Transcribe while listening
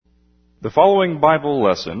The following Bible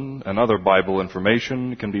lesson and other Bible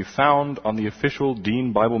information can be found on the official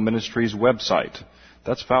Dean Bible Ministries website.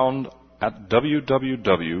 That's found at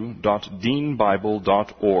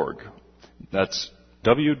www.deanbible.org. That's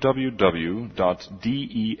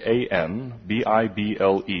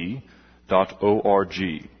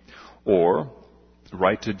www.deanbible.org. Or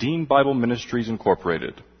write to Dean Bible Ministries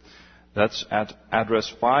Incorporated. That's at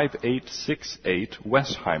address 5868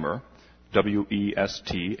 Westheimer,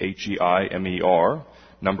 Westheimer,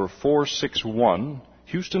 number 461,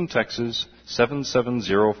 Houston, Texas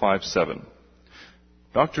 77057.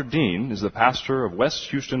 Dr. Dean is the pastor of West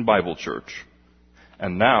Houston Bible Church.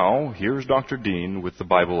 And now, here's Dr. Dean with the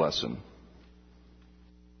Bible lesson.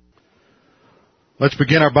 Let's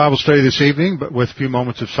begin our Bible study this evening, but with a few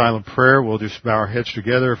moments of silent prayer. We'll just bow our heads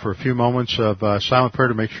together for a few moments of silent prayer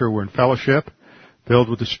to make sure we're in fellowship, filled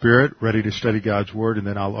with the Spirit, ready to study God's Word, and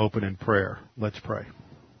then I'll open in prayer. Let's pray.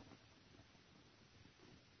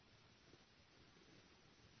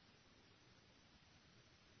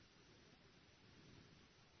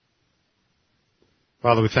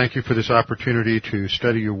 Father, we thank you for this opportunity to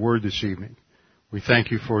study your Word this evening. We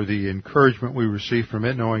thank you for the encouragement we receive from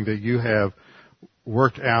it, knowing that you have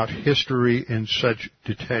worked out history in such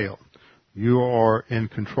detail. You are in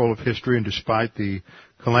control of history, and despite the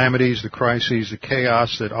calamities, the crises, the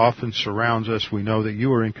chaos that often surrounds us, we know that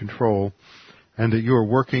you are in control and that you are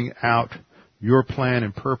working out your plan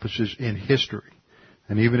and purposes in history.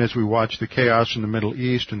 And even as we watch the chaos in the Middle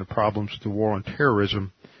East and the problems with the war on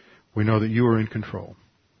terrorism, we know that you are in control.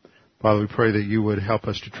 Father, we pray that you would help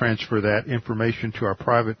us to transfer that information to our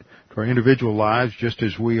individual lives, just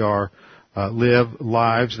as we live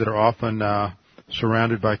lives that are often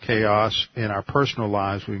surrounded by chaos in our personal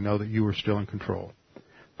lives. We know that you are still in control.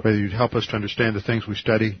 Pray that you'd help us to understand the things we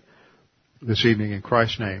study this evening. In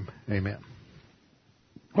Christ's name, amen.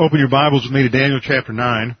 Open your Bibles with me to Daniel chapter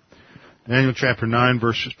 9. Daniel chapter 9,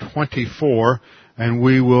 verses 24, and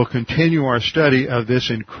we will continue our study of this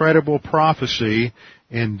incredible prophecy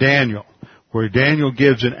in Daniel, where Daniel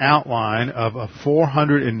gives an outline of a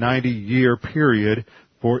 490-year period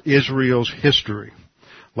for Israel's history.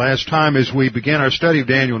 Last time, as we began our study of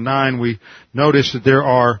Daniel 9, we noticed that there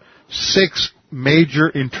are 6 major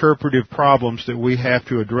interpretive problems that we have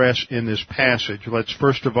to address in this passage. Let's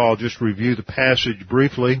first of all just review the passage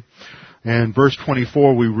briefly. In verse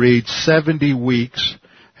 24 we read, 70 weeks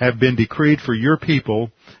have been decreed for your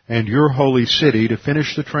people and your holy city to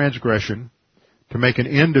finish the transgression, to make an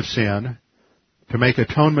end of sin, to make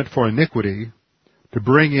atonement for iniquity, to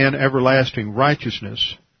bring in everlasting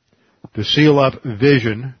righteousness, to seal up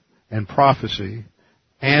vision and prophecy,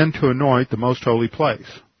 and to anoint the most holy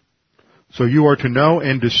place. So you are to know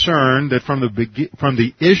and discern that from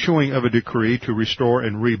the issuing of a decree to restore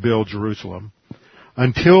and rebuild Jerusalem,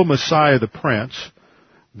 until Messiah the Prince,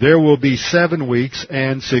 there will be 7 weeks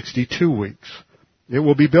and 62 weeks. It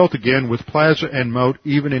will be built again with plaza and moat,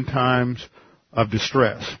 even in times of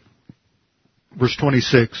distress. Verse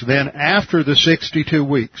 26, then after the 62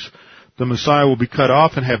 weeks, the Messiah will be cut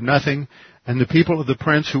off and have nothing, and the people of the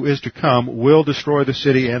Prince who is to come will destroy the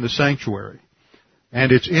city and the sanctuary.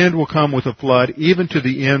 And its end will come with a flood. Even to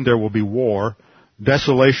the end there will be war.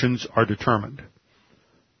 Desolations are determined.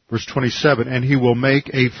 Verse 27, and he will make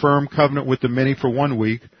a firm covenant with the many for 1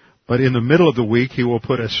 week, but in the middle of the week he will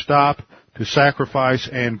put a stop to sacrifice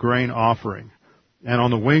and grain offering. And on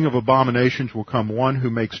the wing of abominations will come one who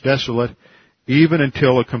makes desolate, even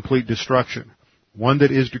until a complete destruction. One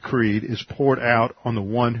that is decreed is poured out on the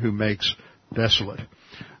one who makes desolate.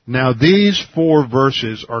 Now these 4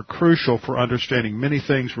 verses are crucial for understanding many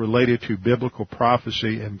things related to biblical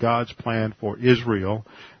prophecy and God's plan for Israel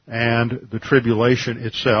and the tribulation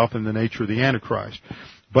itself and the nature of the Antichrist.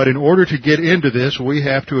 But in order to get into this, we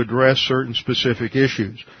have to address certain specific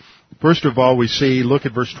issues. First of all, look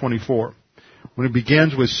at verse 24. When it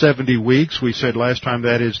begins with 70 weeks, we said last time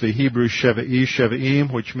that is the Hebrew Shevaim,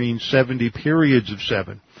 which means 70 periods of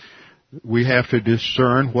 7. We have to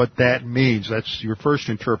discern what that means. That's your first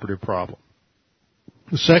interpretive problem.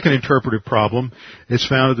 The second interpretive problem is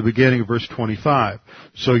found at the beginning of verse 25.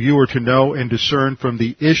 So you are to know and discern from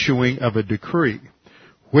the issuing of a decree.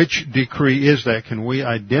 Which decree is that? Can we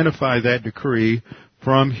identify that decree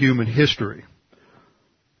from human history?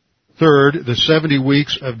 Third, the 70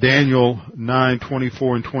 weeks of Daniel 9,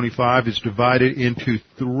 24, and 25 is divided into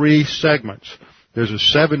 3 segments. There's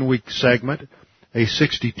a 7-week segment, a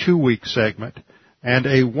 62-week segment, and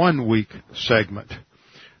a 1-week segment.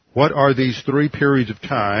 What are these 3 periods of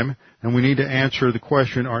time? And we need to answer the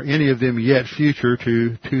question, are any of them yet future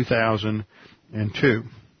to 2002?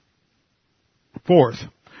 Fourth,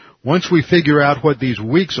 once we figure out what these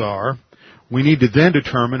weeks are, we need to then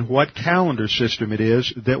determine what calendar system it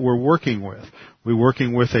is that we're working with. We're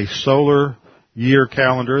working with a solar year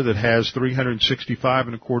calendar that has 365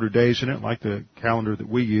 and a quarter days in it, like the calendar that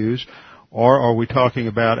we use, or are we talking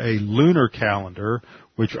about a lunar calendar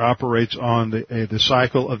which operates on the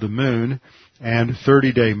cycle of the moon and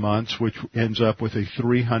 30-day months, which ends up with a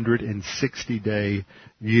 360-day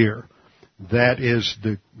year? That is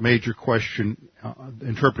the major question,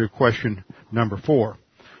 interpretive question number 4.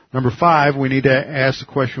 Number 5, we need to ask the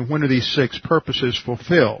question, when are these 6 purposes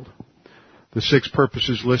fulfilled? The 6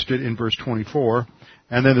 purposes listed in verse 24.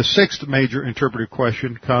 And then the 6th major interpretive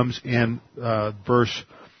question comes in verse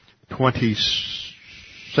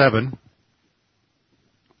 27.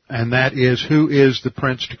 And that is, who is the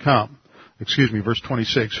prince to come? Verse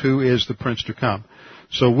 26. Who is the prince to come?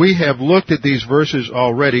 So we have looked at these verses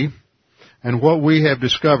already, and what we have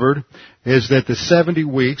discovered is that the 70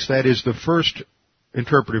 weeks, that is the first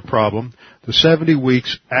interpretive problem, the 70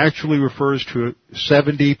 weeks actually refers to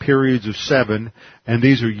 70 periods of 7, and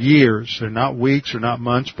these are years. They're not weeks or not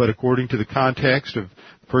months, but according to the context of the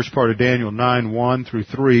first part of Daniel 9:1 through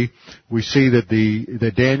 3, we see that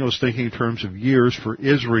Daniel is thinking in terms of years for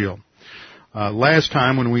Israel. Last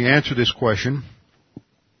time when we answered this question,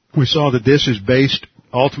 we saw that this is based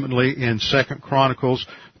ultimately in 2 Chronicles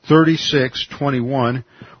 36:21,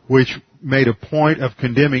 which made a point of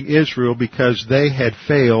condemning Israel because they had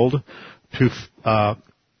failed to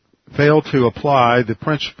apply the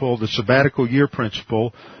principle, the sabbatical year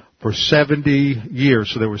principle, for 70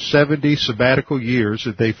 years. So there were 70 sabbatical years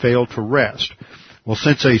that they failed to rest. Well,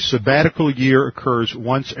 since a sabbatical year occurs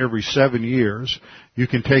once every 7 years, you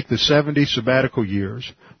can take the 70 sabbatical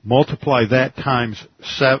years, multiply that times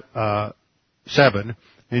 7,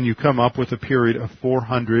 and you come up with a period of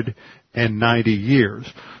 490 years.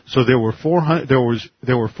 So there were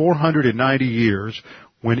 490 years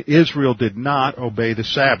when Israel did not obey the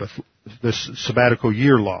Sabbath, the sabbatical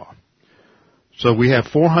year law. So we have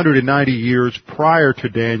 490 years prior to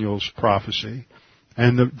Daniel's prophecy,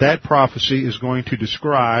 and that prophecy is going to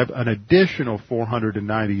describe an additional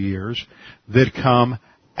 490 years that come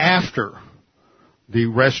after the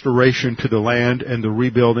restoration to the land and the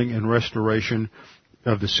rebuilding and restoration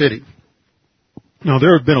of the city. Now,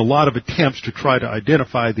 there have been a lot of attempts to try to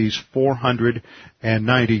identify these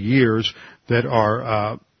 490 years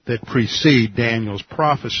that precede Daniel's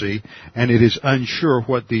prophecy, and it is unsure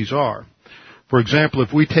what these are. For example,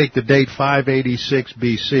 if we take the date 586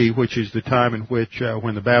 BC, which is the time in which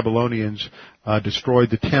when the Babylonians destroyed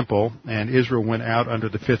the temple and Israel went out under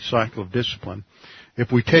the 5th cycle of discipline, if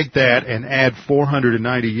we take that and add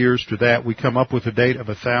 490 years to that, we come up with a date of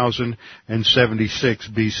 1076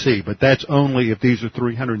 BC. But that's only if these are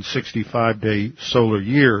 365-day solar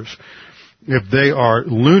years. If they are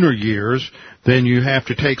lunar years, then you have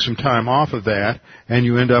to take some time off of that, and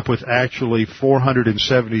you end up with actually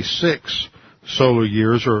 476 solar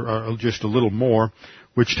years, or just a little more,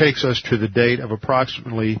 which takes us to the date of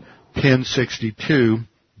approximately 1062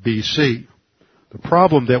 BC. The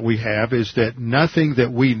problem that we have is that nothing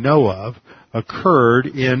that we know of occurred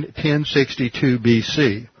in 1062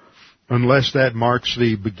 BC, unless that marks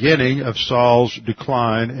the beginning of Saul's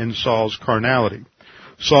decline and Saul's carnality.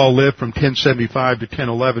 Saul lived from 1075 to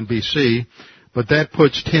 1011 BC, but that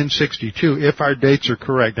puts 1062, if our dates are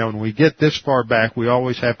correct. Now, when we get this far back, we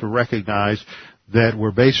always have to recognize that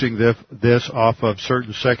we're basing this off of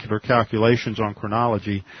certain secular calculations on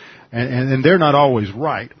chronology, and they're not always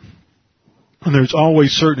right. And there's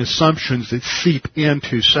always certain assumptions that seep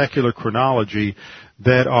into secular chronology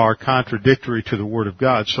that are contradictory to the Word of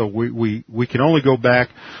God. So we can only go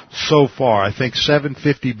back so far. I think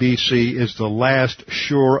 750 BC is the last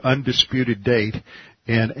sure, undisputed date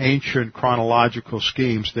in ancient chronological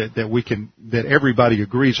schemes that everybody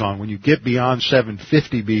agrees on. When you get beyond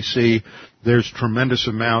 750 BC, there's tremendous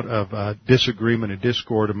amount of disagreement and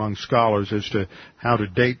discord among scholars as to how to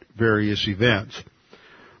date various events.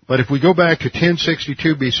 But if we go back to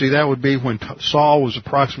 1062 BC, that would be when Saul was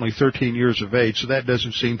approximately 13 years of age, so that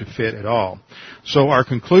doesn't seem to fit at all. So our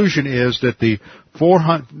conclusion is that the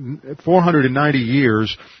 490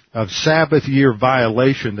 years of Sabbath year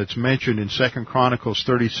violation that's mentioned in 2 Chronicles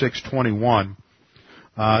 36:21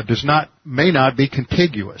 may not be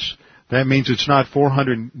contiguous. That means it's not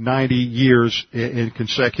 490 years in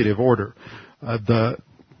consecutive order. The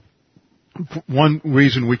one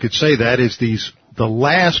reason we could say that is the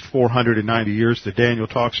last 490 years that Daniel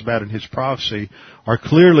talks about in his prophecy are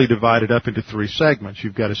clearly divided up into 3 segments.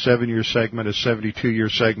 You've got a 7-year segment, a 72-year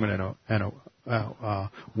segment, and a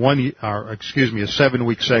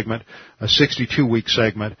 7-week segment, a 62-week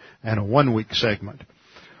segment, and a 1-week segment.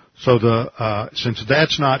 So since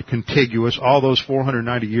that's not contiguous, all those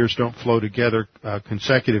 490 years don't flow together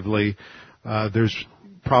consecutively. There's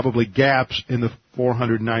probably gaps in the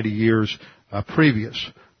 490 years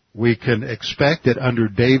previous. We can expect that under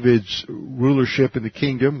David's rulership in the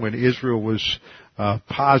kingdom, when Israel was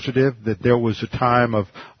positive, that there was a time of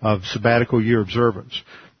sabbatical year observance.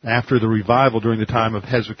 After the revival during the time of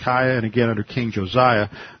Hezekiah and again under King Josiah,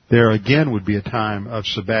 there again would be a time of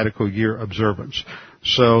sabbatical year observance.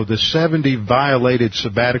 So the 70 violated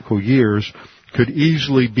sabbatical years could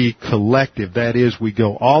easily be collective. That is, we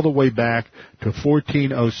go all the way back to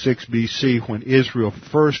 1406 BC when Israel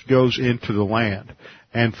first goes into the land.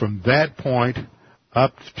 And from that point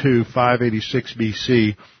up to 586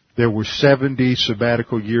 BC, there were 70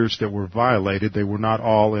 sabbatical years that were violated. They were not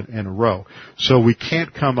all in a row. So we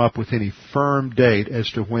can't come up with any firm date as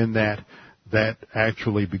to when that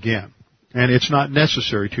actually began. And it's not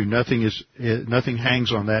necessary to. Nothing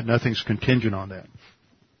hangs on that. Nothing's contingent on that.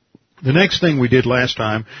 The next thing we did last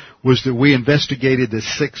time was that we investigated the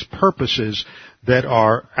 6 purposes that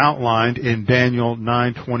are outlined in Daniel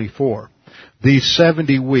 9:24. These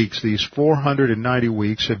 70 weeks, these 490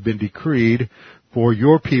 weeks, have been decreed for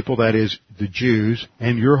your people, that is, the Jews,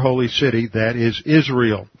 and your holy city, that is,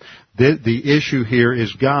 Israel. The issue here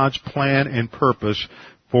is God's plan and purpose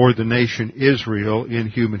for the nation Israel in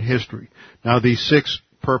human history. Now, these 6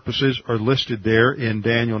 purposes are listed there in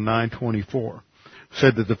Daniel 9:24.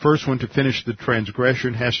 Said that the first one, to finish the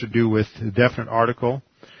transgression, has to do with the definite article,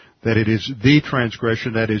 that it is the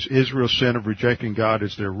transgression, that is, Israel's sin of rejecting God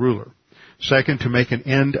as their ruler. Second, to make an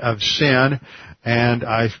end of sin, and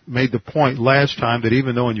I made the point last time that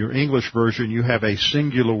even though in your English version you have a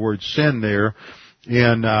singular word sin there,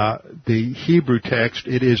 in the Hebrew text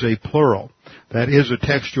it is a plural. That is a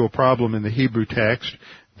textual problem in the Hebrew text.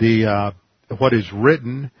 What is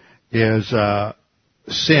written is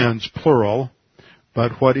sins, plural,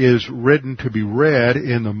 but what is written to be read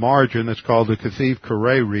in the margin, that's called the Kethiv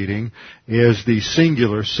Kareh reading, is the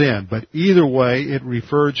singular sin. But either way, it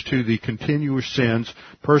refers to the continuous sins,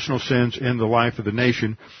 personal sins in the life of the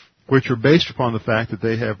nation, which are based upon the fact that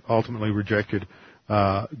they have ultimately rejected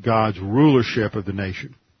God's rulership of the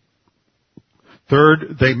nation.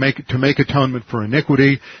 Third, to make atonement for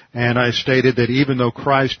iniquity, and I stated that even though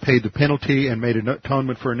Christ paid the penalty and made an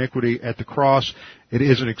atonement for iniquity at the cross, it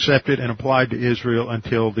isn't accepted and applied to Israel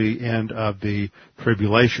until the end of the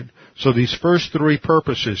tribulation. So these first 3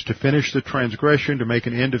 purposes, to finish the transgression, to make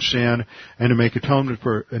an end of sin, and to make atonement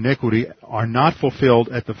for iniquity, are not fulfilled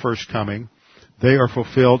at the first coming. They are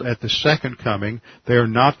fulfilled at the second coming. They are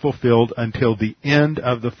not fulfilled until the end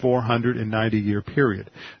of the 490-year period.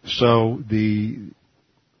 So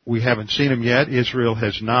we haven't seen them yet. Israel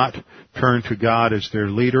has not turned to God as their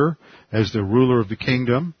leader, as the ruler of the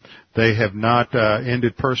kingdom. They have not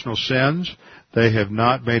ended personal sins. They have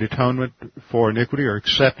not made atonement for iniquity or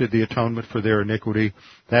accepted the atonement for their iniquity.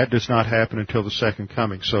 That does not happen until the second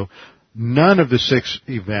coming. So none of the 6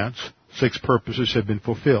 events, 6 purposes, have been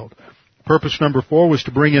fulfilled. Purpose number 4 was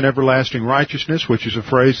to bring in everlasting righteousness, which is a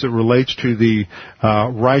phrase that relates to the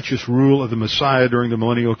righteous rule of the Messiah during the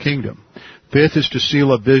millennial kingdom. 5th is to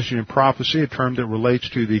seal up vision and prophecy, a term that relates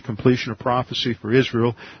to the completion of prophecy for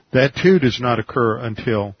Israel. That too does not occur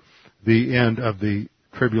until the end of the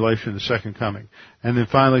tribulation, the second coming. And then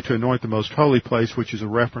finally, to anoint the most holy place, which is a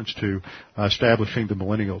reference to establishing the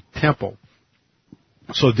millennial temple.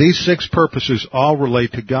 So these 6 purposes all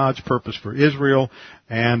relate to God's purpose for Israel,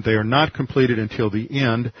 and they are not completed until the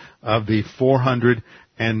end of the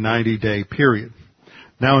 490-day period.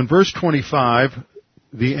 Now in verse 25,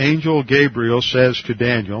 the angel Gabriel says to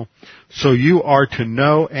Daniel, so you are to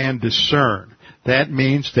know and discern. That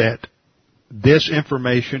means that this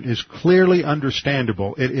information is clearly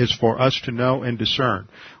understandable. It is for us to know and discern.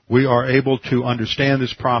 We are able to understand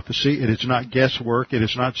this prophecy. It is not guesswork. It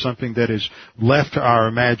is not something that is left to our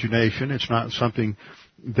imagination. It's not something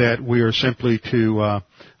that we are simply to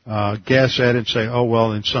guess at and say, oh,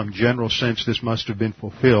 well, in some general sense, this must have been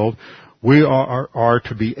fulfilled. We are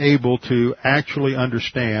to be able to actually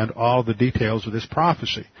understand all the details of this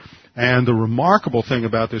prophecy. And the remarkable thing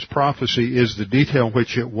about this prophecy is the detail in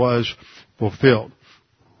which it was fulfilled.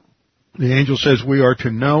 The angel says we are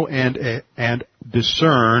to know and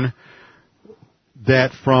discern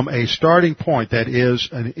that from a starting point, that is,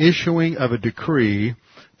 an issuing of a decree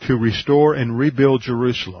to restore and rebuild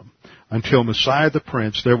Jerusalem, until Messiah the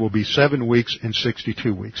Prince, there will be 7 weeks and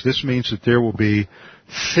 62 weeks. This means that there will be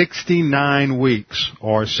 69 weeks,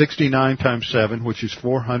 or 69 times 7, which is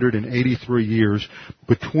 483 years,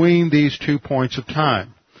 between these 2 points of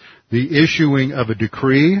time. The issuing of a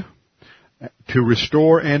decree to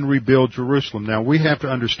restore and rebuild Jerusalem. Now, we have to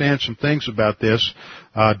understand some things about this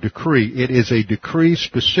decree. It is a decree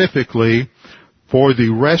specifically for the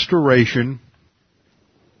restoration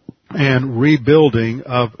and rebuilding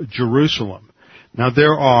of Jerusalem. Now,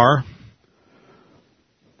 there are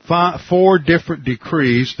four different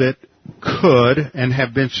decrees that could and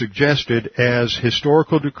have been suggested as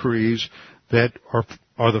historical decrees that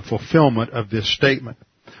are the fulfillment of this statement.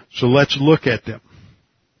 So let's look at them.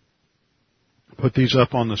 Put these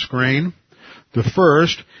up on the screen. The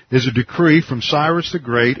first is a decree from Cyrus the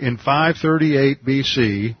Great in 538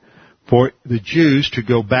 BC for the Jews to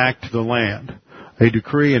go back to the land. A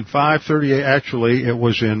decree in 538, actually it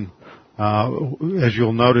was in, as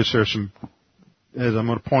you'll notice there's some, as I'm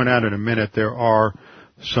going to point out in a minute, there are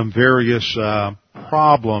some various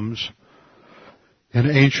problems in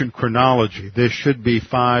ancient chronology. This should be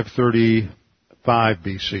 535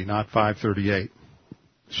 BC, not 538.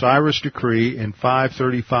 Cyrus' decree in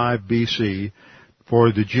 535 BC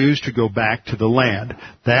for the Jews to go back to the land.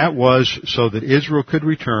 That was so that Israel could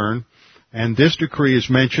return, and this decree is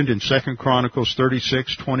mentioned in 2 Chronicles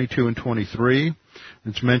 36, 22, and 23.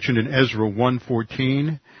 It's mentioned in Ezra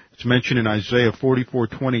 1:14. It's mentioned in Isaiah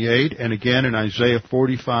 44:28, and again in Isaiah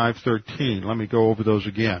 45:13. Let me go over those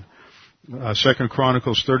again. 2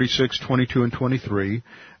 Chronicles 36, 22, and 23,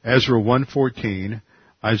 Ezra 1:14,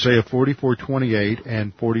 Isaiah 44:28,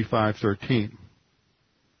 and 45:13.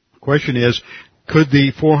 The question is, could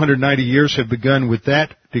the 490 years have begun with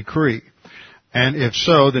that decree? And if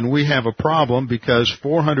so, then we have a problem, because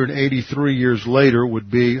 483 years later would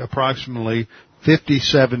be approximately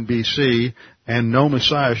 57 BC, and no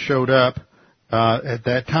Messiah showed up at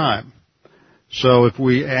that time. So if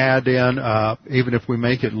we add in, even if we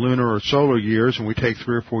make it lunar or solar years, and we take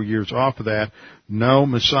 3 or 4 years off of that, no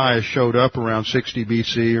Messiah showed up around 60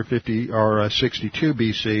 BC or 50 or 62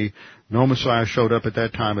 BC. No Messiah showed up at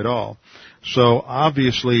that time at all. So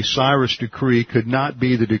obviously Cyrus' decree could not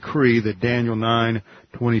be the decree that Daniel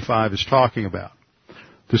 9:25 is talking about.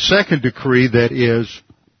 The second decree that is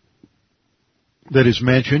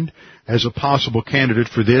mentioned as a possible candidate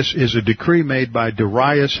for this is a decree made by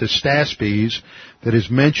Darius Hystaspes that is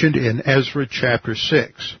mentioned in Ezra chapter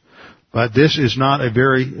 6. But this is not a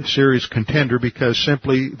very serious contender, because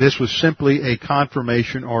this was simply a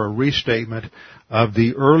confirmation or a restatement of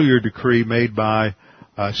the earlier decree made by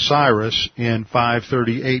Cyrus in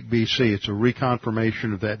 538 BC. It's a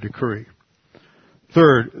reconfirmation of that decree.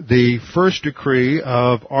 Third, the first decree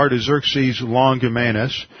of Artaxerxes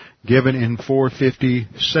Longimanus, given in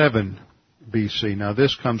 457 BC. Now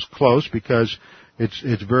this comes close because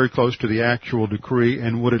it's very close to the actual decree,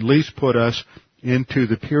 and would at least put us into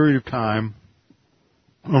the period of time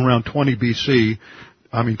around 20 AD,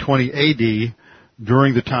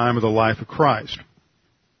 during the time of the life of Christ.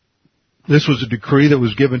 This was a decree that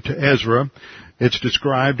was given to Ezra. It's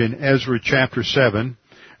described in Ezra chapter 7.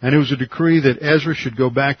 And it was a decree that Ezra should go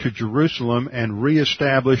back to Jerusalem and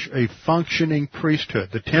reestablish a functioning priesthood.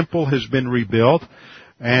 The temple has been rebuilt,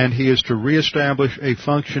 and he is to reestablish a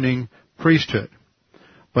functioning priesthood.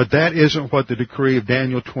 But that isn't what the decree of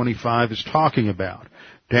Daniel 25 is talking about.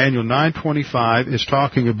 Daniel 9:25 is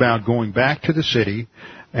talking about going back to the city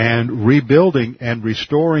and rebuilding and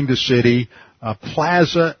restoring the city,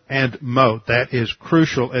 plaza and moat. That is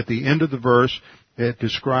crucial. At the end of the verse, it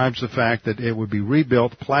describes the fact that it would be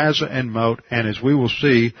rebuilt, plaza and moat, and as we will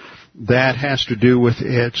see, that has to do with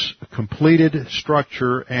its completed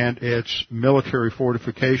structure and its military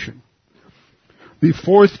fortification. The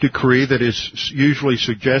fourth decree that is usually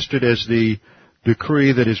suggested as the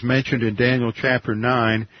decree that is mentioned in Daniel chapter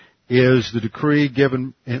 9 is the decree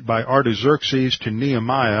given by Artaxerxes to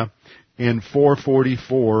Nehemiah in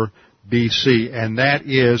 444 BC, and that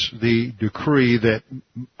is the decree that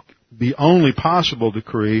the only possible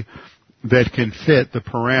decree that can fit the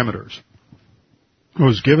parameters. It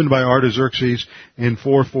was given by Artaxerxes in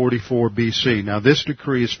 444 BC. Now this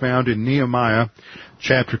decree is found in Nehemiah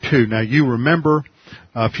chapter 2. Now you remember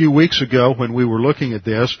a few weeks ago when we were looking at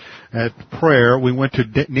this, at prayer, we went to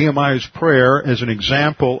Nehemiah's prayer as an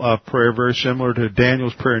example of prayer very similar to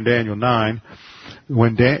Daniel's prayer in Daniel 9.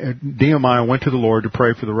 When Nehemiah went to the Lord to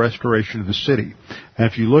pray for the restoration of the city. And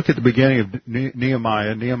if you look at the beginning of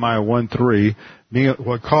Nehemiah 1:3,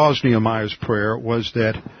 what caused Nehemiah's prayer was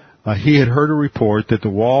that he had heard a report that the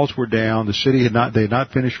walls were down, they had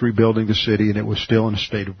not finished rebuilding the city, and it was still in a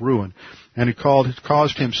state of ruin. And it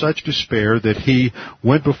caused him such despair that he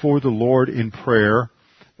went before the Lord in prayer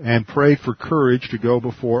and prayed for courage to go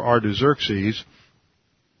before Artaxerxes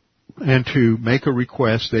and to make a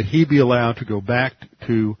request that he be allowed to go back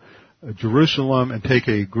to Jerusalem and take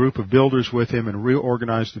a group of builders with him and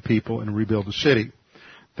reorganize the people and rebuild the city.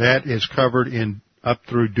 That is covered up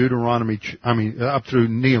through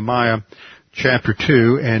Nehemiah chapter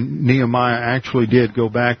 2, and Nehemiah actually did go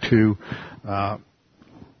back to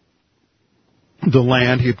the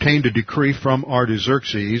land. He obtained a decree from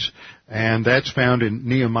Artaxerxes, and that's found in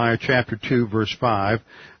Nehemiah chapter 2, verse 5.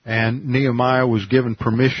 And Nehemiah was given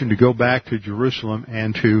permission to go back to Jerusalem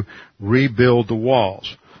and to rebuild the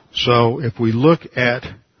walls. So if we look at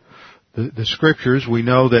the scriptures, we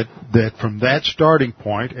know that from that starting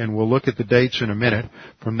point, and we'll look at the dates in a minute,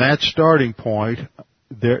 from that starting point,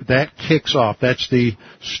 that kicks off. That's the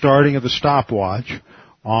starting of the stopwatch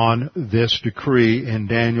on this decree in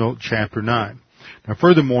Daniel chapter 9. Now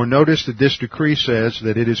furthermore, notice that this decree says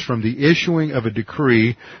that it is from the issuing of a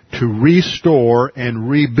decree to restore and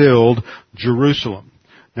rebuild Jerusalem.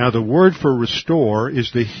 Now the word for restore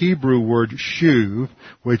is the Hebrew word shuv,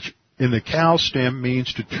 which in the Qal stem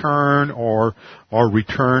means to turn or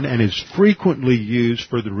return, and is frequently used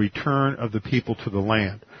for the return of the people to the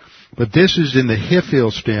land. But this is in the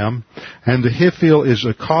Hifil stem, and the Hifil is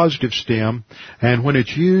a causative stem, and when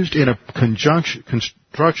it's used in a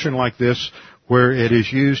construction like this, where it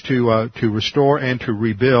is used to restore and to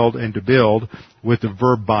rebuild and to build with the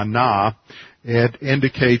verb bana, it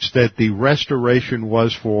indicates that the restoration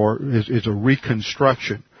is a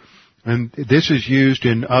reconstruction. And this is used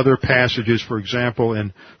in other passages. For example,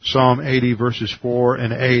 in Psalm 80 verses 4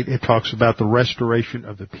 and 8, it talks about the restoration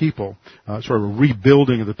of the people, sort of a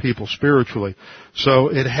rebuilding of the people spiritually. So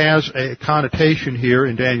it has a connotation here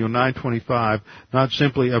in Daniel 9:25, not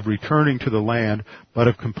simply of returning to the land, but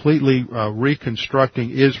of completely reconstructing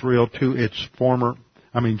Jerusalem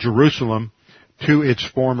to its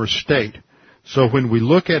former state. So when we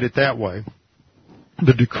look at it that way,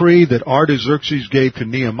 the decree that Artaxerxes gave to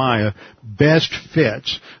Nehemiah best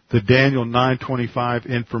fits the Daniel 9:25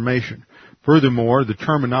 information. Furthermore, the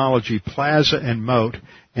terminology plaza and moat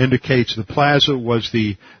indicates the plaza was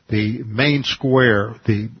the main square,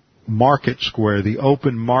 the market square, the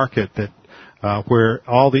open market that where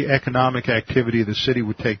all the economic activity of the city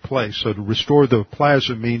would take place. So to restore the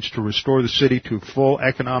plaza means to restore the city to full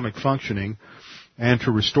economic functioning. And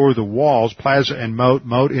to restore the walls, plaza and moat.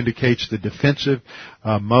 Moat indicates the defensive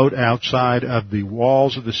moat outside of the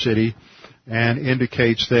walls of the city, and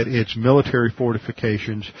indicates that its military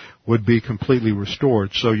fortifications would be completely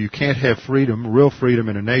restored. So you can't have freedom, real freedom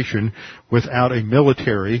in a nation, without a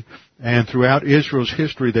military. And throughout Israel's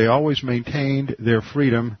history, they always maintained their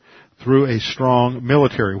freedom through a strong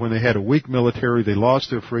military. When they had a weak military, they lost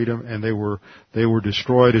their freedom, and they were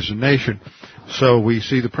destroyed as a nation. So we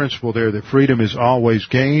see the principle there that freedom is always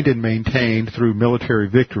gained and maintained through military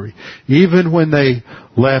victory. Even when they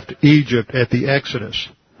left Egypt at the Exodus,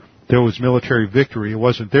 there was military victory. It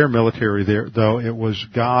wasn't their military there, though. It was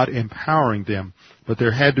God empowering them. But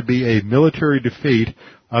there had to be a military defeat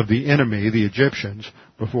of the enemy, the Egyptians,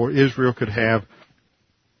 before Israel could have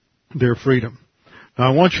their freedom.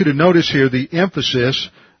 Now I want you to notice here the emphasis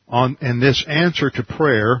in this answer to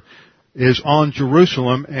prayer is on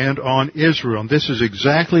Jerusalem and on Israel. And this is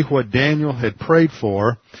exactly what Daniel had prayed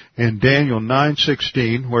for in Daniel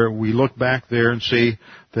 9:16, where we look back there and see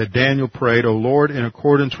that Daniel prayed, O Lord, in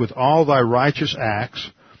accordance with all thy righteous acts,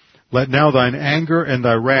 let now thine anger and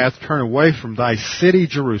thy wrath turn away from thy city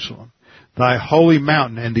Jerusalem, thy holy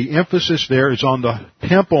mountain. And the emphasis there is on the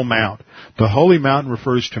Temple Mount. The holy mountain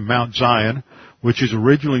refers to Mount Zion, which is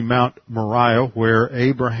originally Mount Moriah, where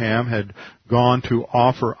Abraham had gone to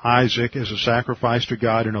offer Isaac as a sacrifice to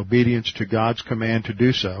God in obedience to God's command to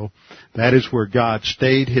do so. That is where God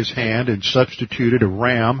stayed his hand and substituted a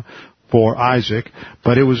ram for Isaac,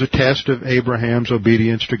 but it was a test of Abraham's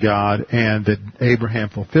obedience to God, and that Abraham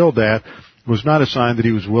fulfilled that was not a sign that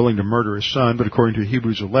he was willing to murder his son, but according to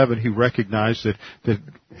Hebrews 11, he recognized that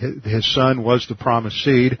his son was the promised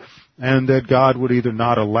seed, and that God would either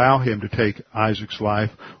not allow him to take Isaac's life,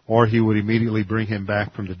 or he would immediately bring him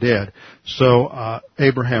back from the dead. So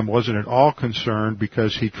Abraham wasn't at all concerned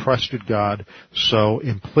because he trusted God so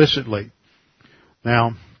implicitly.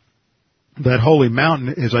 Now, that holy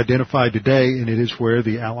mountain is identified today, and it is where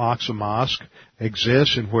the Al-Aqsa Mosque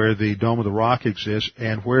exists, and where the Dome of the Rock exists,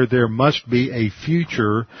 and where there must be a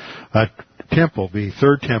future temple. The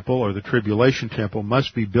third temple, or the Tribulation Temple,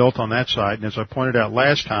 must be built on that site. And as I pointed out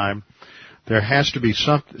last time, there has to be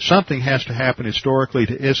something has to happen historically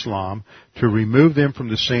to Islam to remove them from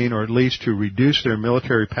the scene, or at least to reduce their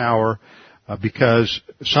military power, because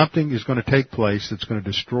something is going to take place that's going to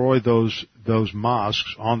destroy those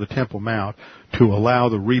mosques on the Temple Mount to allow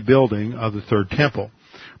the rebuilding of the third temple.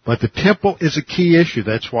 But the temple is a key issue.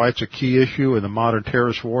 That's why it's a key issue in the modern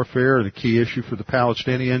terrorist warfare. The key issue for the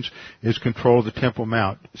Palestinians is control of the Temple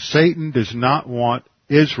Mount. Satan does not want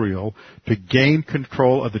Israel to gain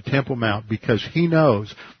control of the Temple Mount because he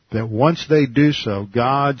knows that once they do so,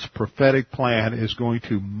 God's prophetic plan is going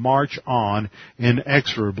to march on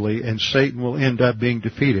inexorably, and Satan will end up being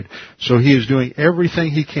defeated. So he is doing everything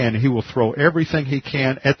he can. He will throw everything he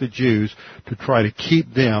can at the Jews to try to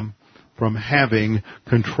keep them from having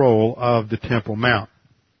control of the Temple Mount.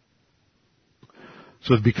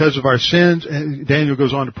 So because of our sins, Daniel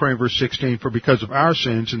goes on to pray in verse 16, for because of our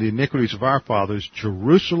sins and the iniquities of our fathers,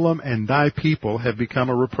 Jerusalem and thy people have become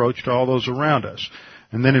a reproach to all those around us.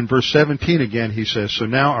 And then in verse 17 again he says, so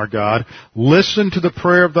now, our God, listen to the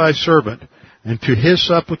prayer of thy servant and to his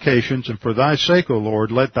supplications, and for thy sake, O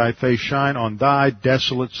Lord, let thy face shine on thy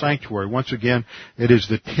desolate sanctuary. Once again, it is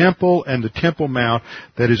the temple and the Temple Mount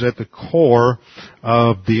that is at the core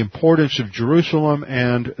of the importance of Jerusalem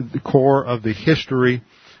and the core of the history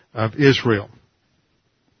of Israel.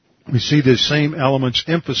 We see the same elements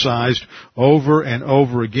emphasized over and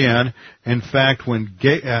over again. In fact, when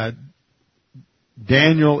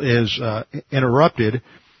Daniel is interrupted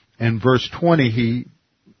in verse 20, he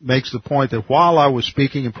makes the point that while I was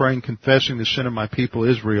speaking and praying, confessing the sin of my people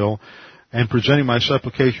Israel, and presenting my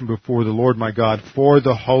supplication before the Lord my God for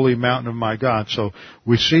the holy mountain of my God. So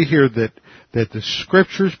we see here that the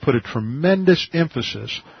Scriptures put a tremendous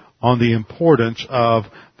emphasis on the importance of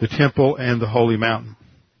the temple and the holy mountain.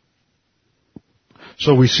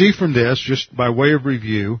 So we see from this, just by way of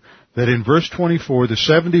review, that in verse 24, the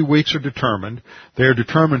 70 weeks are determined. They are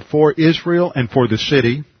determined for Israel and for the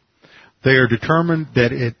city. They are determined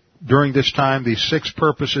that during this time these 6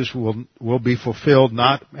 purposes will be fulfilled,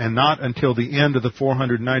 not until the end of the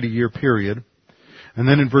 490-year period. And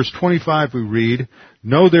then in verse 25 we read,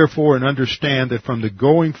 know therefore and understand that from the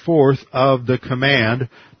going forth of the command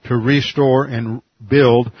to restore and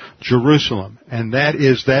build Jerusalem, and that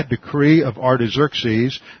is that decree of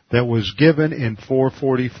Artaxerxes that was given in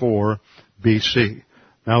 444 BC.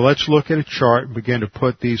 Now let's look at a chart and begin to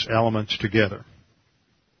put these elements together.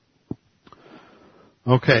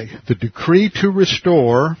 Okay, the decree to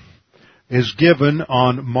restore is given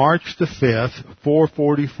on March the 5th,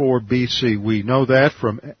 444 BC. We know that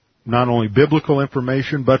from not only biblical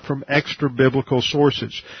information, but from extra-biblical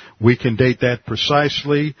sources. We can date that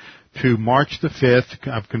precisely to March the 5th.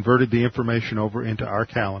 I've converted the information over into our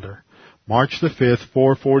calendar. March the 5th,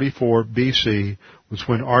 444 BC was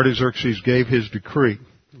when Artaxerxes gave his decree,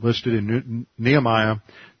 listed in Nehemiah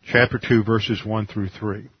chapter 2, verses 1 through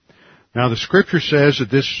 3. Now the Scripture says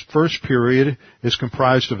that this first period is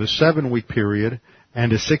comprised of a 7-week period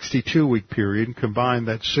and a 62-week period, and combined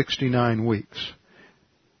that's 69 weeks.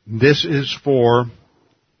 This is for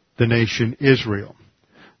the nation Israel.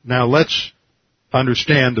 Now let's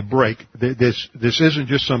understand the break. This isn't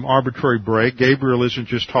just some arbitrary break. Gabriel isn't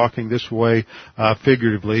just talking this way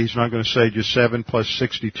figuratively. He's not going to say just 7 plus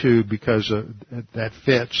 62 because that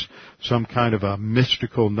fits some kind of a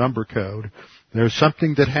mystical number code. There's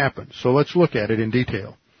something that happens. So let's look at it in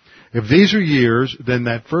detail. If these are years, then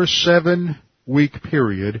that first 7-week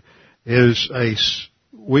period is a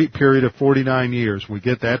week period of 49 years. We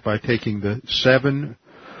get that by taking the 7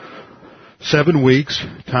 weeks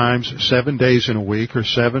times 7 days in a week, or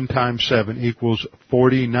 7 times 7 equals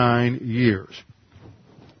 49 years.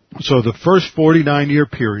 So the first 49-year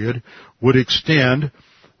period would extend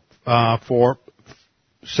for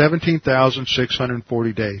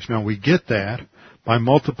 17,640 days. Now we get that by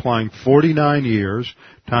multiplying 49 years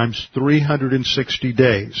times 360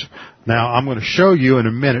 days. Now I'm going to show you in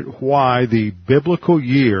a minute why the biblical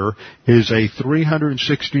year is a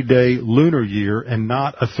 360-day lunar year and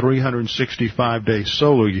not a 365-day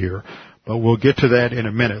solar year. But we'll get to that in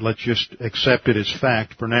a minute. Let's just accept it as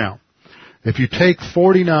fact for now. If you take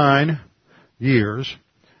 49 years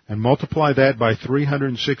and multiply that by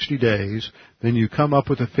 360 days, then you come up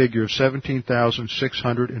with a figure of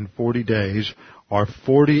 17,640 days, or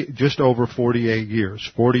just over 48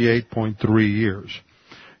 years, 48.3 years.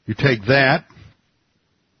 You take that,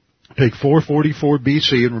 take 444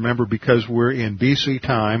 BC, and remember, because we're in BC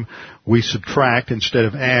time, we subtract instead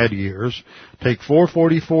of add years. Take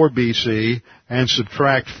 444 BC and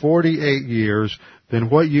subtract 48 years, then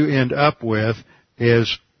what you end up with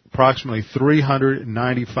is approximately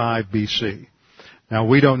 395 BC. Now,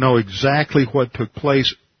 we don't know exactly what took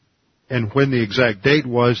place and when the exact date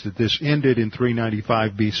was that this ended in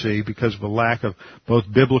 395 BC because of a lack of both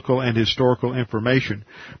biblical and historical information.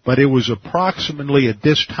 But it was approximately at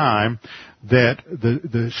this time that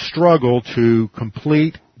the struggle to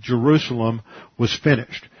complete Jerusalem was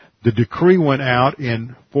finished. The decree went out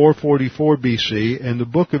in 444 BC, and the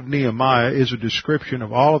book of Nehemiah is a description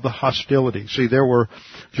of all of the hostility. See, there were,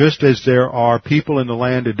 just as there are people in the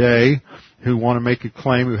land today who want to make a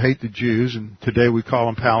claim, who hate the Jews, and today we call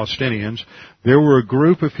them Palestinians, there were a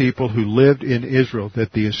group of people who lived in Israel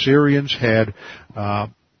that the Assyrians had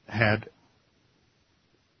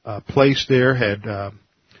placed there, had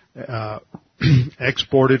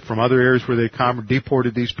exported from other areas where they come,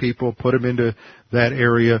 deported these people, put them into that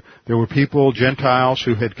area. There were people, Gentiles,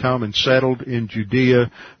 who had come and settled in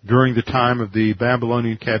Judea during the time of the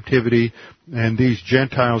Babylonian captivity, and these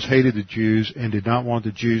Gentiles hated the Jews and did not want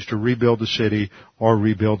the Jews to rebuild the city or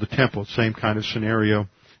rebuild the temple. Same kind of scenario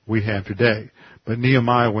we have today. But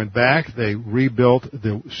Nehemiah went back. They rebuilt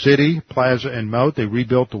the city, plaza, and moat. They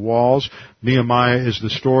rebuilt the walls. Nehemiah is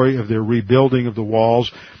the story of their rebuilding of the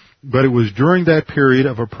walls. But it was during that period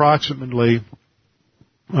of approximately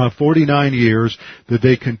 49 years that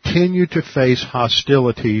they continued to face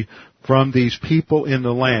hostility from these people in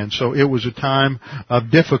the land. So it was a time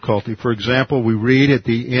of difficulty. For example, we read at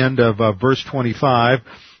the end of verse 25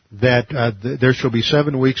 that there shall be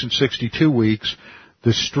 7 weeks and 62 weeks.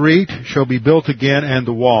 The street shall be built again and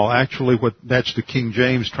the wall. Actually, that's the King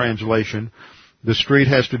James translation. The street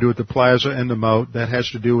has to do with the plaza and the moat. That has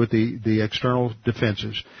to do with the external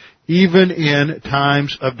defenses. Even in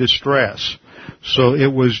times of distress. So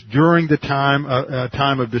it was during the time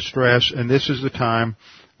of distress, and this is the time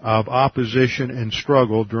of opposition and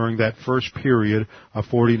struggle during that first period of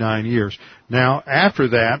 49 years. Now, after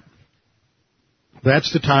that,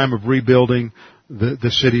 that's the time of rebuilding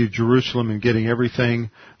the city of Jerusalem and getting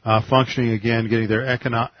everything functioning again, getting their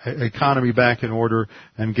economy back in order,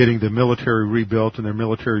 and getting the military rebuilt and their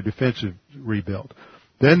military defensive rebuilt.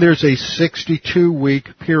 Then there's a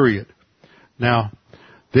 62-week period. Now,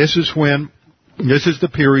 this is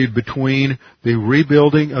the period between the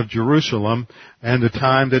rebuilding of Jerusalem and the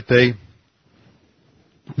time that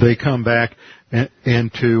they come back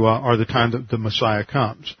into, or the time that the Messiah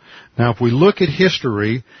comes. Now, if we look at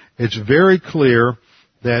history, it's very clear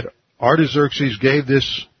that Artaxerxes gave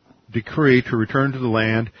this decree to return to the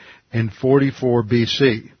land in 44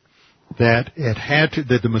 BC. That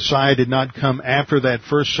that the Messiah did not come after that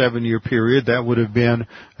first 7-year period. That would have been,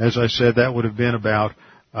 as I said, that would have been about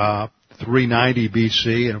 390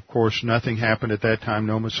 BC, and of course nothing happened at that time.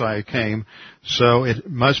 No Messiah came. So it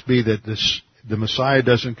must be that the Messiah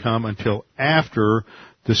doesn't come until after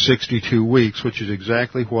the 62 weeks, which is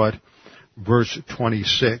exactly what verse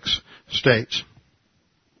 26 states.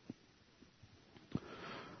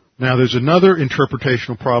 Now, there's another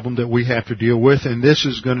interpretational problem that we have to deal with, and this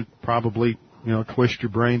is going to probably, twist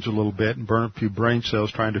your brains a little bit and burn a few brain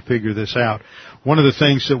cells trying to figure this out. One of the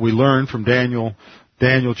things that we learn from Daniel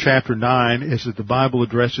chapter 9 is that the Bible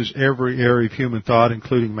addresses every area of human thought,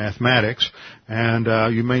 including mathematics,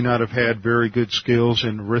 and you may not have had very good skills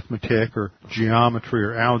in arithmetic or geometry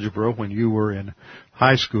or algebra when you were in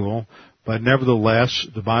high school, but nevertheless,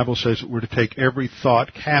 the Bible says that we're to take every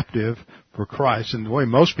thought captive for Christ. And the way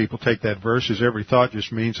most people take that verse is every thought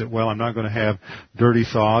just means that, well, I'm not going to have dirty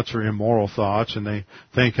thoughts or immoral thoughts, and they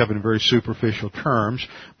think of it in very superficial terms.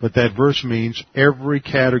 But that verse means every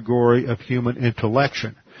category of human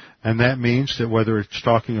intellection. And that means that whether it's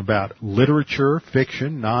talking about literature,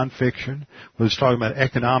 fiction, nonfiction, whether it's talking about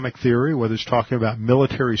economic theory, whether it's talking about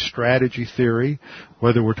military strategy theory,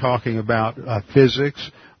 whether we're talking about physics,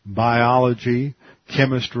 biology,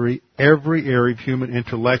 chemistry, every area of human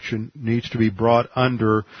intellection needs to be brought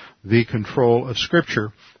under the control of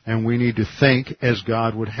Scripture, and we need to think as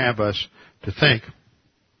God would have us to think.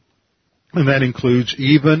 And that includes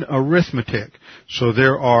even arithmetic. So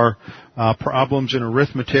there are problems in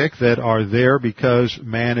arithmetic that are there because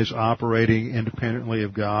man is operating independently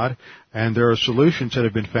of God, and there are solutions that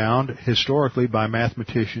have been found historically by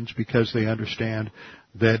mathematicians because they understand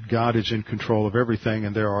that God is in control of everything,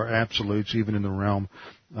 and there are absolutes even in the realm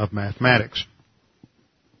of mathematics.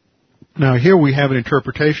 Now, here we have an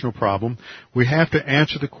interpretational problem. We have to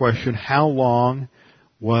answer the question, how long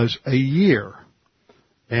was a year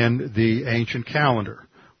in the ancient calendar?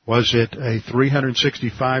 Was it a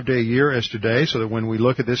 365-day year as today, so that when we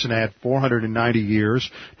look at this and add 490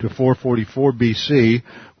 years to 444 BC,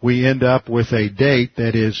 we end up with a date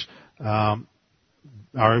that is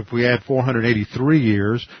or if we add 483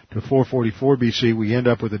 years to 444 BC, we end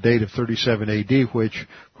up with a date of 37 AD, which,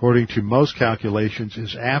 according to most calculations,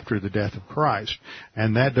 is after the death of Christ.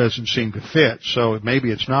 And that doesn't seem to fit. So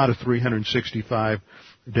maybe it's not a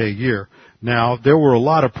 365-day year. Now, there were a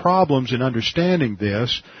lot of problems in understanding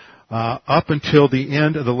this up until the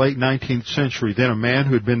end of the late 19th century. Then a man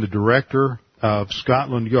who had been the director of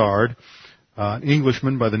Scotland Yard an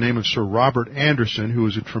Englishman by the name of Sir Robert Anderson, who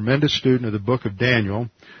was a tremendous student of the book of Daniel,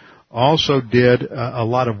 also did a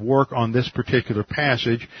lot of work on this particular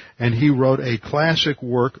passage, and he wrote a classic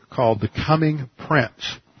work called The Coming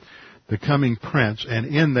Prince. The Coming Prince, and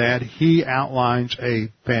in that he outlines a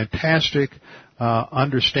fantastic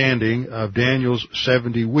understanding of Daniel's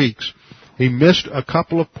 70 weeks. He missed a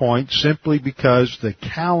couple of points simply because the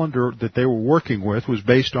calendar that they were working with was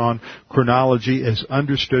based on chronology as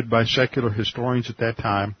understood by secular historians at that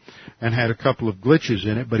time and had a couple of glitches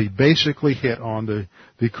in it, but he basically hit on the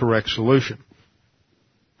correct solution.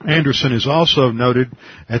 Anderson is also noted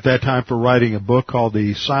at that time for writing a book called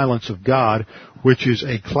The Silence of God, which is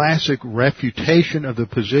a classic refutation of the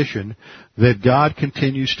position that God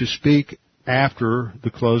continues to speak after the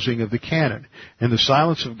closing of the canon. In The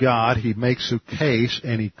Silence of God, he makes a case,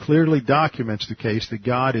 and he clearly documents the case, that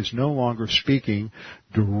God is no longer speaking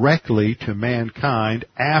directly to mankind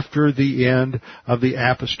after the end of the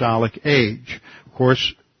apostolic age. Of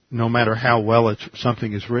course, no matter how well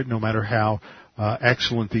something is written, no matter how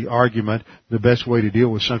excellent the argument, the best way to deal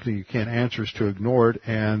with something you can't answer is to ignore it,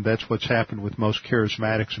 and that's what's happened with most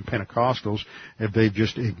charismatics and Pentecostals if they've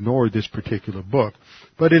just ignored this particular book.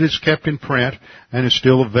 But it is kept in print and is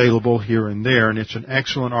still available here and there, and it's an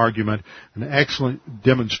excellent argument, an excellent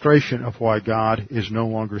demonstration of why God is no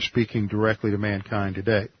longer speaking directly to mankind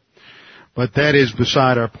today. But that is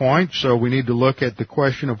beside our point, so we need to look at the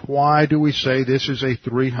question of why do we say this is a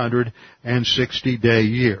 360-day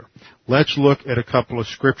year. Let's look at a couple of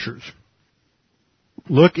scriptures.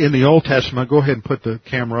 Look in the Old Testament. Go ahead and put the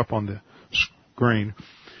camera up on the screen.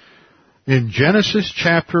 In Genesis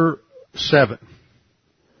chapter 7,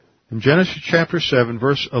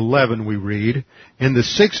 verse 11, we read, "In the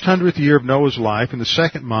 600th year of Noah's life, in the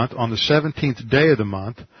second month, on the 17th day of the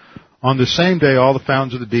month, on the same day all the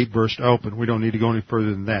fountains of the deep burst open." We don't need to go any further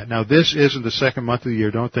than that. Now, this isn't the second month of the year.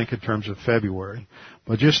 Don't think in terms of February.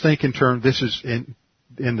 But just think in terms, this is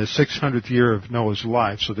in the 600th year of Noah's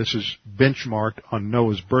life. So this is benchmarked on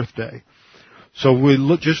Noah's birthday. So we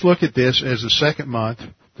just look at this as the second month,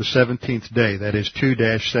 the 17th day. That is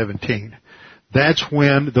 2-17. That's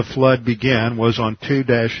when the flood began, was on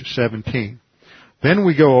 2-17. Then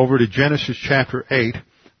we go over to Genesis chapter 8,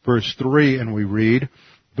 verse 3, and we read,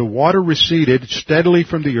 "The water receded steadily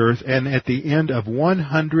from the earth, and at the end of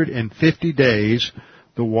 150 days,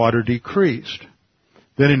 the water decreased."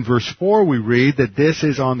 Then in verse 4 we read that this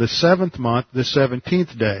is on the 7th month, the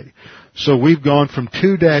 17th day. So we've gone from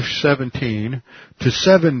 2-17 to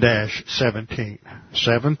 7-17.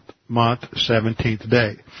 7th month, 17th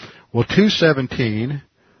day. Well, 2-17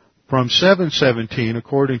 from 7-17,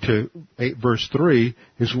 according to 8 verse 3,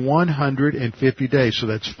 is 150 days. So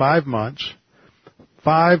that's 5 months.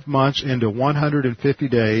 5 months into 150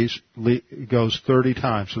 days goes 30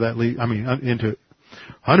 times. So that into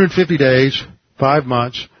 150 days, 5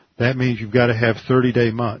 months, that means you've got to have 30-day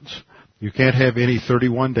months. You can't have any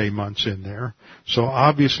 31-day months in there. So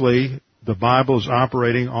obviously, the Bible is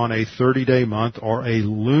operating on a 30-day month or a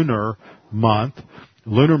lunar month.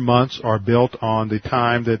 Lunar months are built on the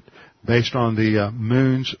time that, based on the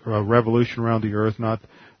moon's revolution around the earth, not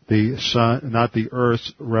the sun, not the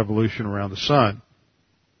earth's revolution around the sun.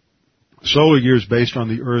 Solar year is based on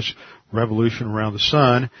the earth's revolution around the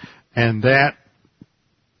sun, and that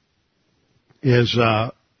is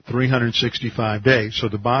 365 days. So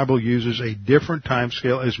the Bible uses a different time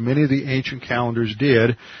scale, as many of the ancient calendars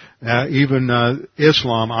did. Even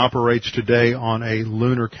Islam operates today on a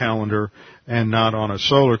lunar calendar and not on a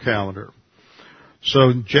solar calendar. So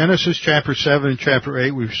in Genesis chapter 7 and chapter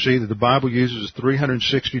 8, we see that the Bible uses a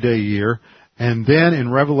 360-day year. And then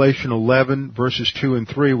in Revelation 11, verses 2 and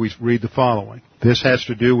 3, we read the following. This has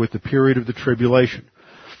to do with the period of the tribulation.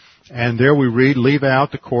 And there we read, "Leave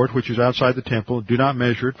out the court which is outside the temple, do not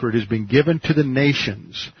measure it, for it has been given to the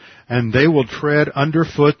nations, and they will tread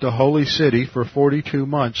underfoot the holy city for 42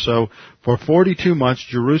 months. So for 42 months,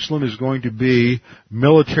 Jerusalem is going to be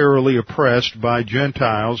militarily oppressed by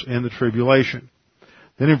Gentiles in the tribulation.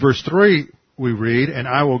 Then in verse 3, we read, "And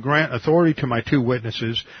I will grant authority to my 2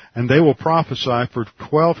 witnesses, and they will prophesy for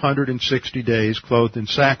 1,260 days clothed in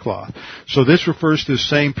sackcloth." So this refers to the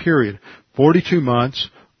same period, 42 months,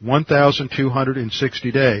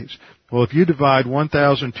 1,260 days. Well, if you divide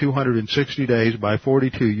 1,260 days by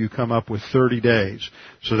 42, you come up with 30 days.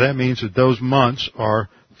 So that means that those months are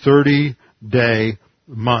 30-day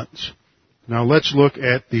months. Now let's look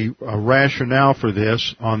at the rationale for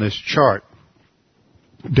this on this chart.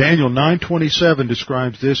 Daniel 9:27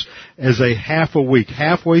 describes this as a half a week.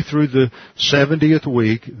 Halfway through the 70th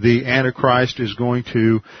week, the Antichrist is going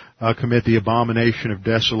to commit the abomination of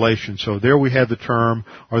desolation. So there we have the term,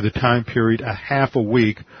 or the time period, a half a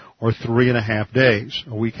week, or 3.5 days.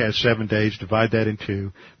 A week has 7 days. Divide that in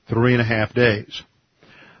two, 3.5 days.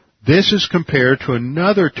 This is compared to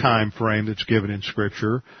another time frame that's given in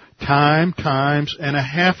Scripture, time, times, and a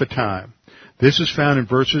half a time. This is found in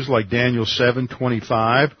verses like Daniel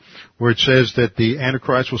 7:25, where it says that the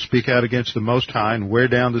Antichrist will speak out against the Most High and wear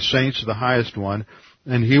down the saints of the Highest One,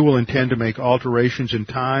 and he will intend to make alterations in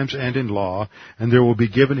times and in law, and there will be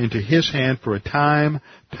given into his hand for a time,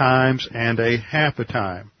 times, and a half a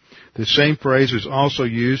time. The same phrase is also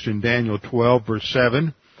used in Daniel 12, verse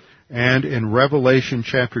 7, and in Revelation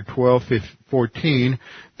chapter 12:14,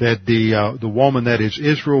 that the woman, that is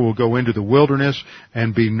Israel, will go into the wilderness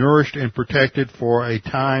and be nourished and protected for a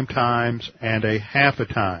time, times, and a half a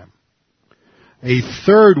time. A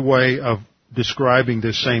third way of describing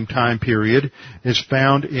this same time period is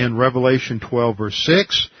found in Revelation 12, verse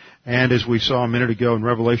 6, and as we saw a minute ago in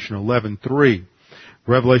Revelation 11:3.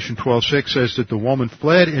 Revelation 12:6 says that the woman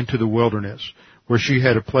fled into the wilderness, where she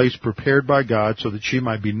had a place prepared by God so that she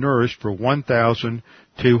might be nourished for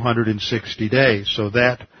 1,260 days. So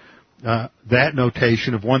that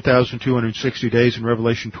notation of 1,260 days in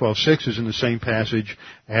Revelation 12:6 is in the same passage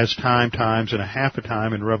as time, times, and a half a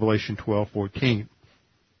time in Revelation 12:14.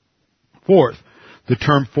 Fourth, the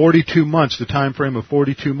term 42 months, the time frame of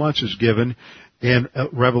 42 months, is given in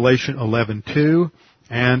Revelation 11:2.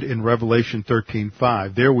 And in Revelation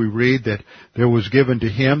 13:5, there we read that there was given to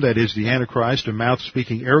him, that is the Antichrist, a mouth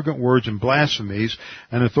speaking arrogant words and blasphemies,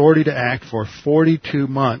 and authority to act for 42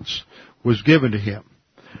 months was given to him.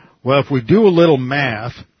 Well, if we do a little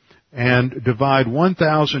math and divide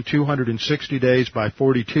 1,260 days by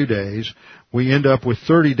 42 days, we end up with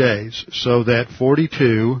 30 days, so that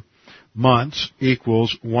 42 months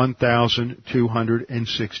equals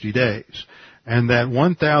 1,260 days. And that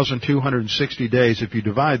 1,260 days, if you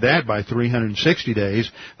divide that by 360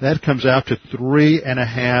 days, that comes out to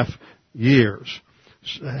 3.5 years.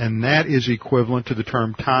 And that is equivalent to the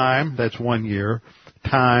term time, that's 1 year,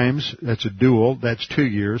 times, that's a dual, that's 2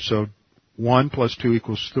 years, so 1 plus 2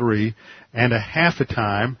 equals 3, and a half a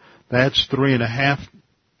time, that's 3.5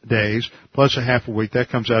 days, plus a half a week, that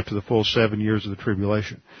comes out to the full 7 years of the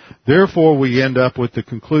tribulation. Therefore, we end up with the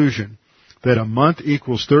conclusion that a month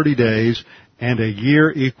equals 30 days, and a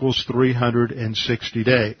year equals 360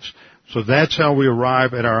 days. So that's how we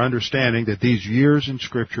arrive at our understanding that these years in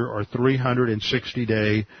Scripture are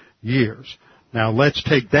 360-day years. Now let's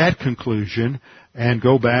take that conclusion and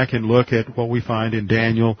go back and look at what we find in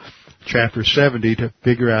Daniel chapter 70 to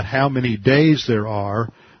figure out how many days there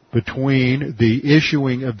are between the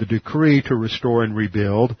issuing of the decree to restore and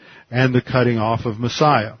rebuild and the cutting off of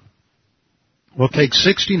Messiah. We'll take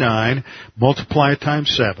 69, multiply it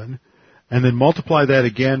times 7, and then multiply that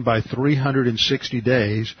again by 360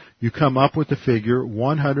 days. You come up with the figure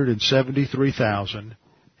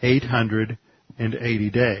 173,880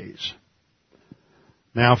 days.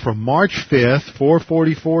 Now from March 5th,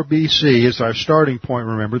 444 BC is our starting point,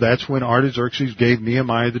 remember. That's when Artaxerxes gave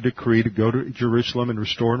Nehemiah the decree to go to Jerusalem and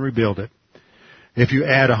restore and rebuild it. If you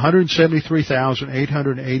add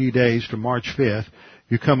 173,880 days to March 5th,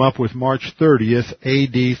 you come up with March 30th,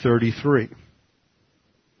 AD 33.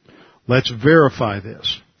 Let's verify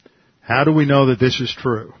this. How do we know that this is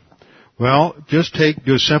true? Well, just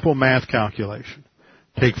do a simple math calculation.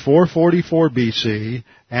 Take 444 BC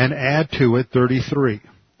and add to it 33.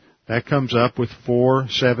 That comes up with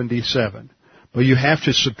 477. But you have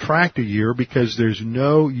to subtract a year because there's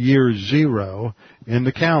no year 0 in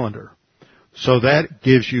the calendar. So that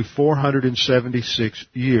gives you 476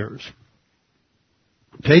 years.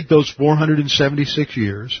 Take those 476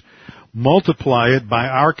 years, multiply it by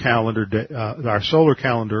our calendar, our solar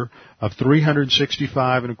calendar of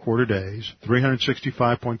 365.25 days,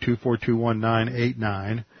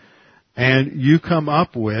 365.2421989, and you come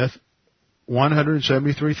up with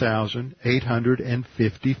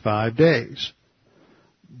 173,855 days.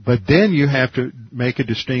 But then you have to make a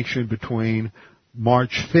distinction between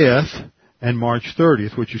March 5th and March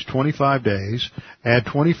 30th, which is 25 days. Add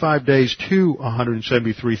 25 days to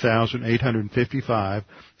 173,855,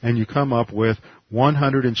 and you come up with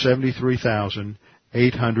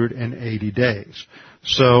 173,880 days.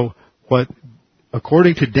 So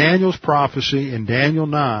according to Daniel's prophecy in Daniel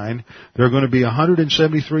 9, there are going to be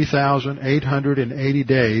 173,880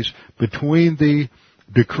 days between the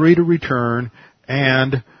decree to return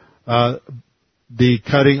and the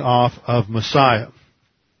cutting off of Messiah.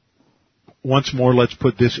 Once more, let's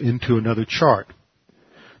put this into another chart.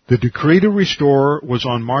 The decree to restore was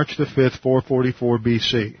on March the 5th, 444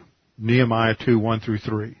 BC, Nehemiah 2, 1 through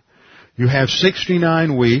 3. You have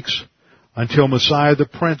 69 weeks until Messiah the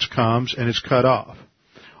Prince comes and is cut off.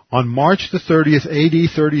 On March the 30th, AD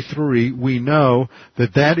 33, we know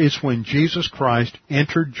that that is when Jesus Christ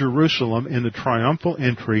entered Jerusalem in the triumphal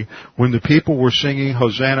entry, when the people were singing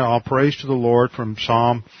Hosanna, all praise to the Lord from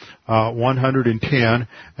Psalm 110,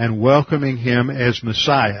 and welcoming Him as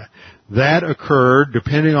Messiah. That occurred,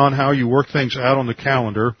 depending on how you work things out on the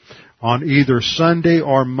calendar, on either Sunday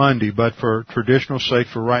or Monday, but for traditional sake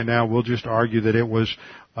for right now, we'll just argue that it was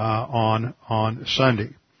on Sunday.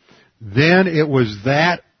 Then it was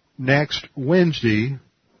that next Wednesday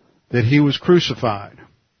that He was crucified.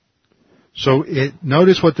 So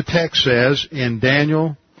notice what the text says in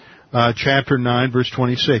Daniel chapter 9, verse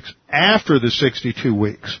 26. After the 62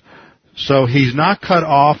 weeks. So He's not cut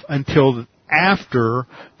off until after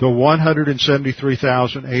the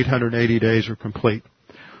 173,880 days are complete.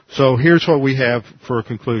 So here's what we have for a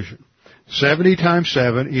conclusion. 70 times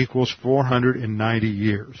 7 equals 490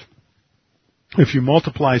 years. If you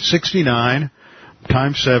multiply 69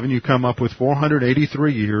 times 7, you come up with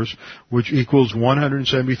 483 years, which equals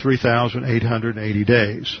 173,880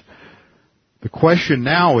 days. The question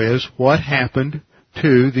now is, what happened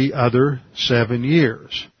to the other 7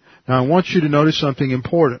 years? Now I want you to notice something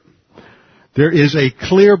important. There is a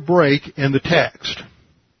clear break in the text.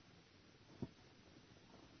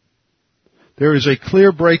 There is a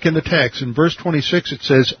clear break in the text. In verse 26 it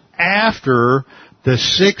says, after the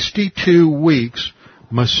 62 weeks,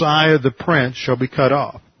 Messiah the Prince shall be cut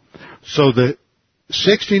off. So the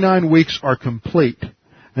 69 weeks are complete.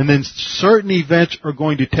 And then certain events are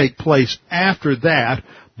going to take place after that,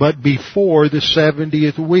 but before the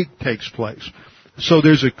 70th week takes place. So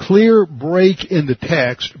there's a clear break in the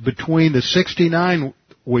text between the 69th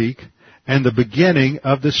week and the beginning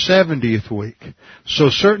of the 70th week. So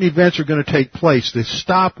certain events are going to take place. The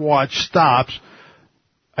stopwatch stops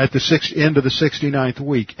at the end of the 69th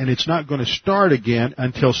week, and it's not going to start again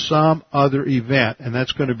until some other event. And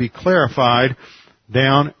that's going to be clarified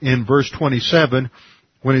down in verse 27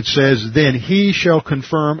 when it says, then He shall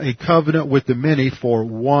confirm a covenant with the many for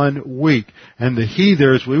 1 week. And the He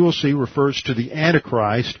there, as we will see, refers to the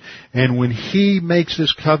Antichrist. And when He makes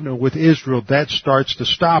this covenant with Israel, that starts the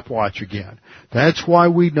stopwatch again. That's why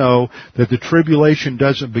we know that the tribulation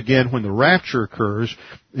doesn't begin when the rapture occurs.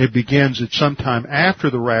 It begins at some time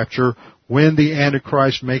after the rapture when the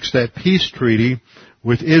Antichrist makes that peace treaty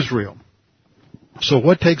with Israel. So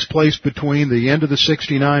what takes place between the end of the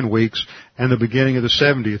 69 weeks and the beginning of the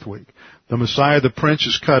 70th week? The Messiah, the Prince,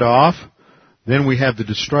 is cut off. Then we have the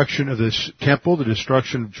destruction of this temple, the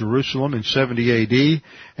destruction of Jerusalem in 70 AD,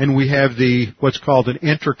 and we have what's called an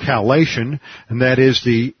intercalation, and that is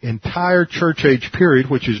the entire church age period,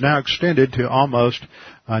 which is now extended to almost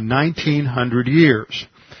 1900 years.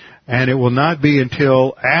 And it will not be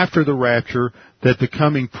until after the rapture that the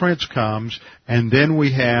coming Prince comes, and then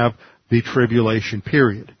we have the tribulation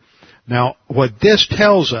period. Now, what this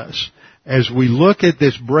tells us, as we look at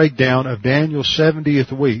this breakdown of Daniel's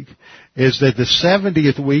 70th week, is that the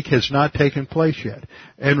 70th week has not taken place yet.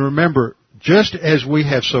 And remember, just as we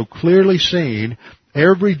have so clearly seen,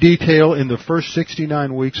 every detail in the first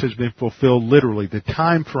 69 weeks has been fulfilled literally. The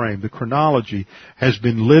time frame, the chronology has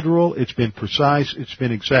been literal, it's been precise, it's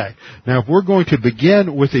been exact. Now, if we're going to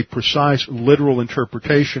begin with a precise, literal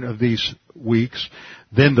interpretation of these weeks,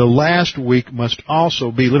 then the last week must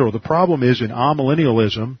also be literal. The problem is in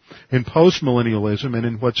amillennialism, in postmillennialism, and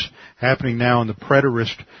in what's happening now in the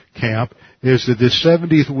preterist camp, is that this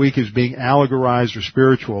 70th week is being allegorized or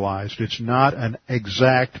spiritualized. It's not an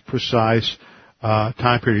exact, precise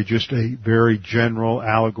time period, just a very general,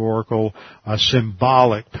 allegorical,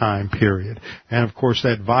 symbolic time period. And of course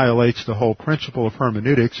that violates the whole principle of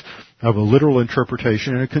hermeneutics of a literal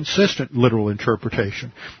interpretation and a consistent literal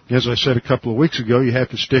interpretation. As I said a couple of weeks ago, you have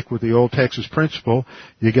to stick with the old Texas principle.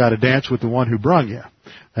 You got to dance with the one who brung you.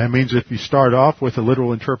 That means if you start off with a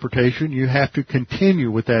literal interpretation, you have to continue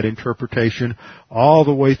with that interpretation all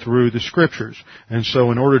the way through the Scriptures. And so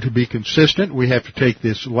in order to be consistent, we have to take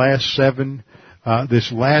this last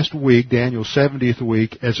week, Daniel's 70th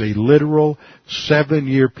week, as a literal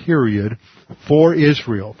 7-year period for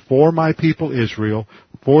Israel, for my people Israel,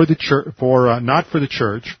 for the church, not for the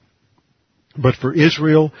church, but for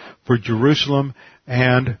Israel, for Jerusalem,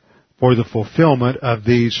 and for the fulfillment of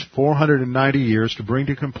these 490 years to bring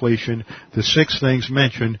to completion the 6 things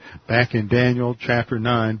mentioned back in Daniel chapter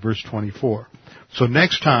 9, verse 24. So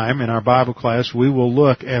next time in our Bible class, we will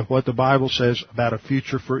look at what the Bible says about a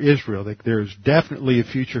future for Israel. That there is definitely a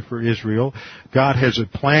future for Israel. God has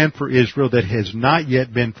a plan for Israel that has not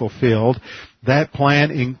yet been fulfilled. That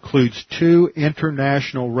plan includes 2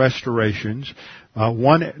 international restorations.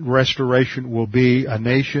 One restoration will be a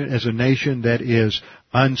nation that is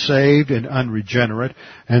unsaved and unregenerate,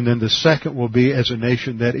 and then the second will be as a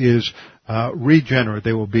nation that is regenerate.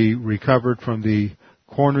 They will be recovered from the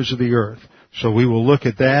corners of the earth. So we will look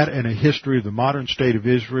at that and a history of the modern state of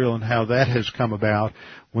Israel and how that has come about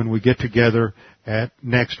when we get together at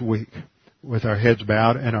next week with our heads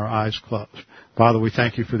bowed and our eyes closed. Father, we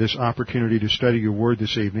thank you for this opportunity to study your word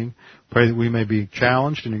this evening. Pray that we may be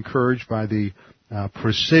challenged and encouraged by the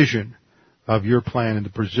precision of your plan and the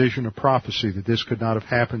precision of prophecy, that this could not have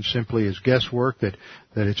happened simply as guesswork, that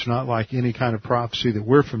it's not like any kind of prophecy that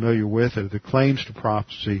we're familiar with or the claims to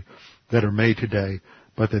prophecy that are made today,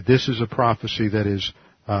 but that this is a prophecy that is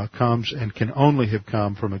comes and can only have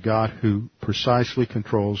come from a God who precisely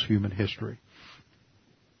controls human history.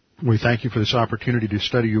 We thank you for this opportunity to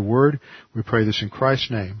study your word. We pray this in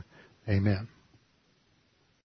Christ's name. Amen.